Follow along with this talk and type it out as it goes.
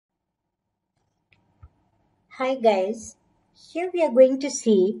Hi guys, here we are going to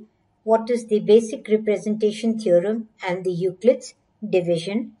see what is the basic representation theorem and the Euclid's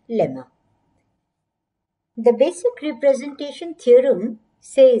division lemma. The basic representation theorem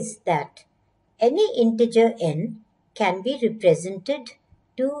says that any integer n can be represented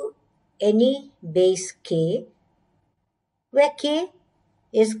to any base k where k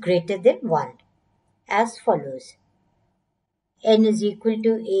is greater than 1 as follows. N is equal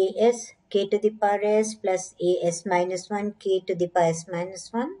to as k to the power s plus as minus 1 k to the power s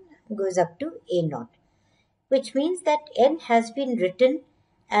minus 1 goes up to a naught, which means that n has been written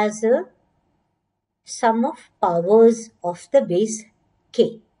as a sum of powers of the base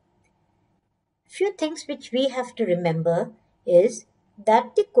k. Few things which we have to remember is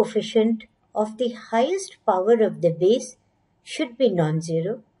that the coefficient of the highest power of the base should be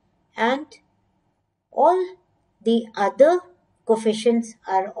non-zero and all the other coefficients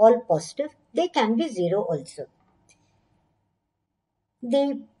are all positive. They can be 0 also.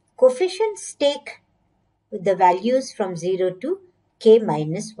 The coefficients take the values from 0 to k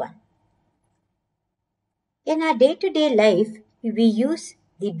minus 1. In our day-to-day life, we use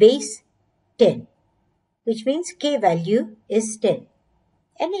the base 10, which means k value is 10.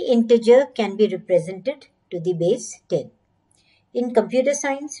 Any integer can be represented to the base 10. In computer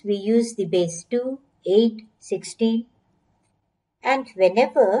science, we use the base 2, 8, 16. And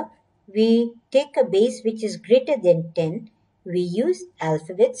whenever we take a base which is greater than 10, we use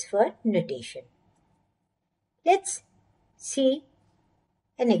alphabets for notation. Let's see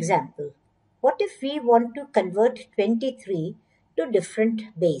an example. What if we want to convert 23 to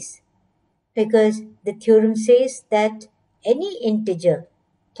different base? Because the theorem says that any integer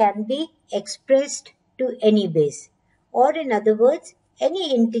can be expressed to any base. Or in other words,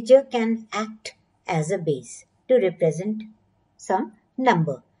 any integer can act as a base to represent some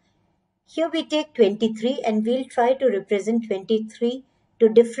number. Here we take 23 and we'll try to represent 23 to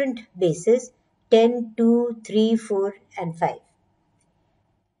different bases 10, 2, 3, 4 and 5.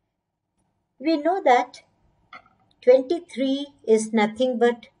 We know that 23 is nothing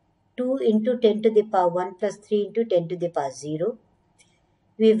but 2 into 10 to the power 1 plus 3 into 10 to the power 0.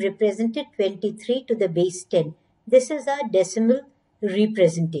 We've represented 23 to the base 10. This is our decimal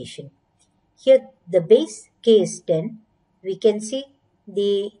representation. Here the base k is 10. We can see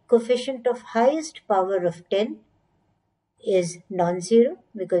the coefficient of highest power of 10 is non-zero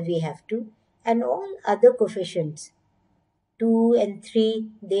because we have 2, and all other coefficients 2 and 3,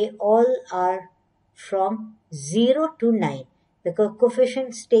 they all are from 0 to 9 because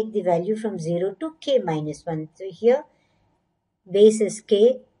coefficients take the value from 0 to k minus 1. So here base is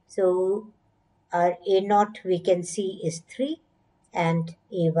k, so our a naught we can see is 3 and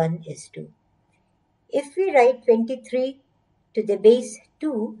a1 is 2. If we write 23 to the base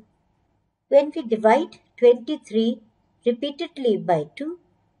 2, when we divide 23 repeatedly by 2,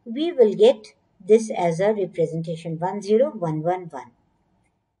 we will get this as a representation 10111.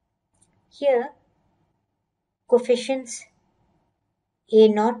 Here, coefficients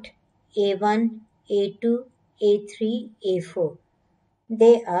a0, a1, a2, a3, a4,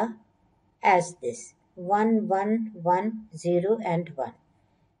 they are as this 1, 1, 1, 0 and 1.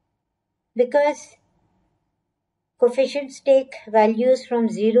 Because coefficients take values from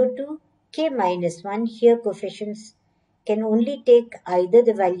 0 to k minus 1, here coefficients can only take either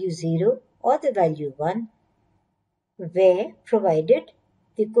the value 0 or the value 1, where provided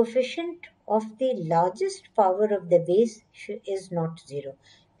the coefficient of the largest power of the base is not 0.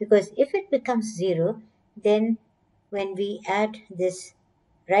 Because if it becomes 0, then when we add this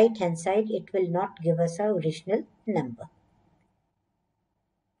right hand side, it will not give us our original number.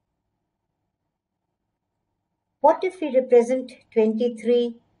 What if we represent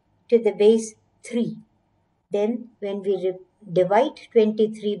 23 to the base 3? Then when we divide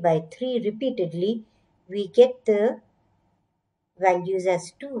 23 by 3 repeatedly, we get the values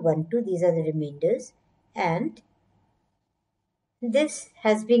as 2, 1, 2. These are the remainders. And this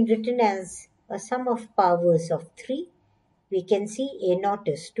has been written as a sum of powers of 3. We can see a0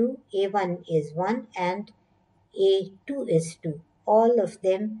 is 2, a1 is 1, and a2 is 2. All of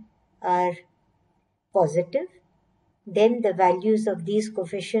them are positive. Then the values of these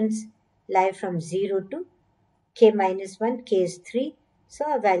coefficients lie from 0 to k minus 1, k is 3. So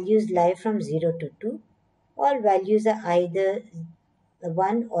our values lie from 0 to 2. All values are either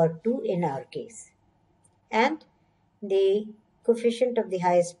 1 or 2 in our case. And the coefficient of the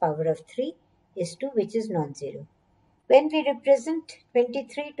highest power of 3 is 2, which is non-zero. When we represent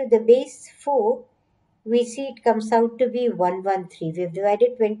 23 to the base 4, we see it comes out to be 113. We have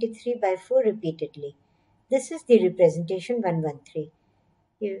divided 23 by 4 repeatedly. This is the representation 113.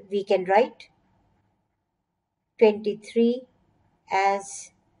 We can write 23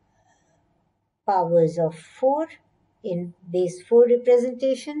 as powers of 4 in base 4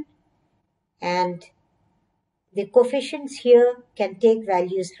 representation, and the coefficients here can take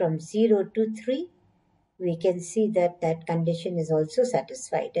values from 0 to 3. We can see that that condition is also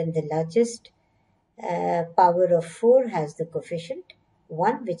satisfied, and the largest power of 4 has the coefficient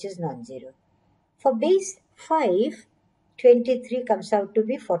 1, which is non-zero. For base 5, 23 comes out to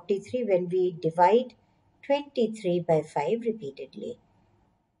be 43 when we divide 23 by 5 repeatedly.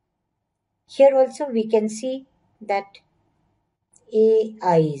 Here also we can see that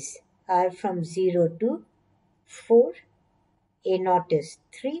AI's are from 0 to 4, A0 is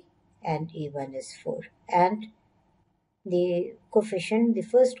 3, and A1 is 4. And the coefficient, the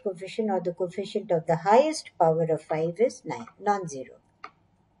first coefficient or the coefficient of the highest power of 5 is 9, non-zero.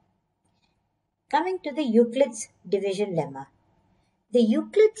 Coming to the Euclid's division lemma. The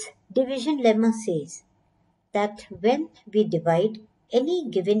Euclid's division lemma says that when we divide any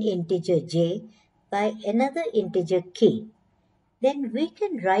given integer j by another integer k, then we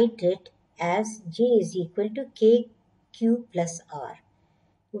can write it as j is equal to kq plus r,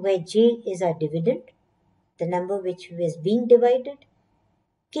 where j is our dividend, the number which is being divided,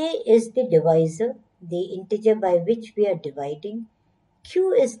 k is the divisor, the integer by which we are dividing,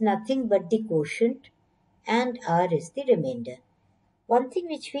 q is nothing but the quotient, and r is the remainder. One thing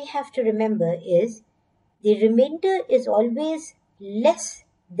which we have to remember is the remainder is always less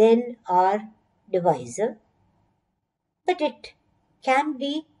than our divisor, but it can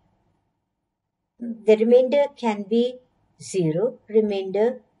be, the remainder can be 0.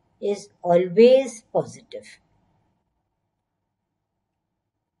 Remainder is always positive.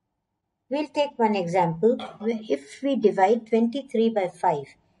 We'll take one example. If we divide 23 by 5,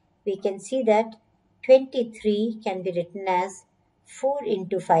 we can see that 23 can be written as 4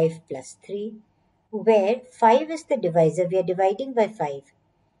 into 5 plus 3, where 5 is the divisor. We are dividing by 5.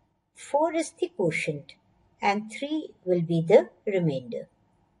 4 is the quotient, and 3 will be the remainder.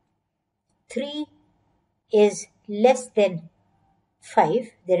 3 is less than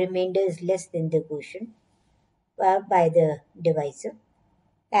 5. The remainder is less than the quotient by the divisor,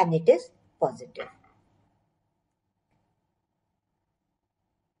 and it is positive.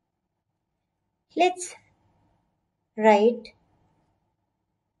 Let's write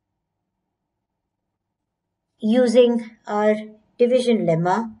using our division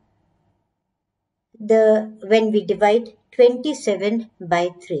lemma when we divide 27 by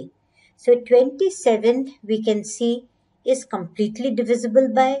 3. So 27 we can see is completely divisible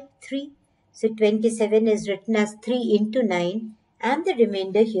by 3. So 27 is written as 3 into 9, and the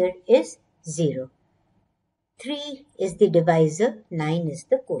remainder here is 0. 3 is the divisor, 9 is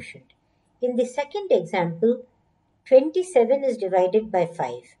the quotient. In the second example, 27 is divided by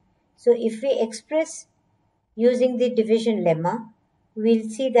 5. So if we express using the division lemma, we'll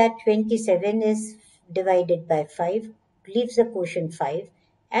see that 27 is divided by 5, leaves the quotient 5,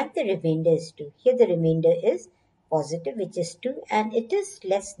 and the remainder is 2. Here the remainder is positive, which is 2, and it is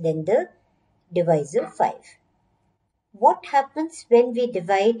less than the divisor 5. What happens when we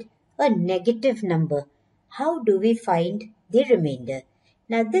divide a negative number? How do we find the remainder?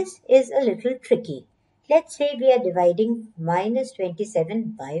 Now this is a little tricky. Let's say we are dividing minus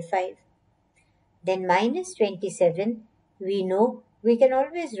 27 by 5. Then minus 27, we know we can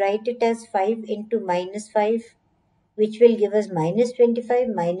always write it as 5 into minus 5, which will give us minus 25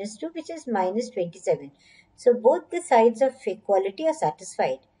 minus 2, which is minus 27. So both the sides of equality are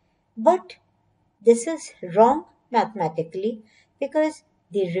satisfied. But this is wrong mathematically because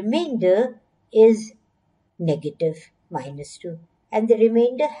the remainder is negative minus 2, and the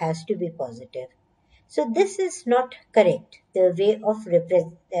remainder has to be positive. So this is not correct, the way of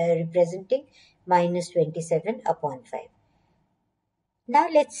representing minus 27 upon 5. Now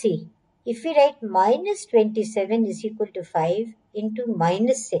let's see. If we write minus 27 is equal to 5 into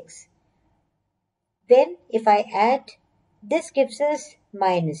minus 6, then if I add, this gives us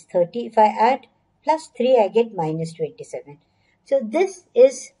minus 30. If I add plus 3, I get minus 27. So this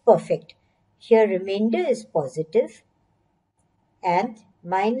is perfect. Here remainder is positive, and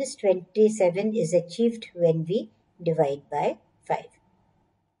minus 27 is achieved when we divide by 5.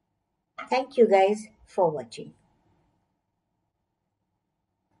 Thank you guys for watching.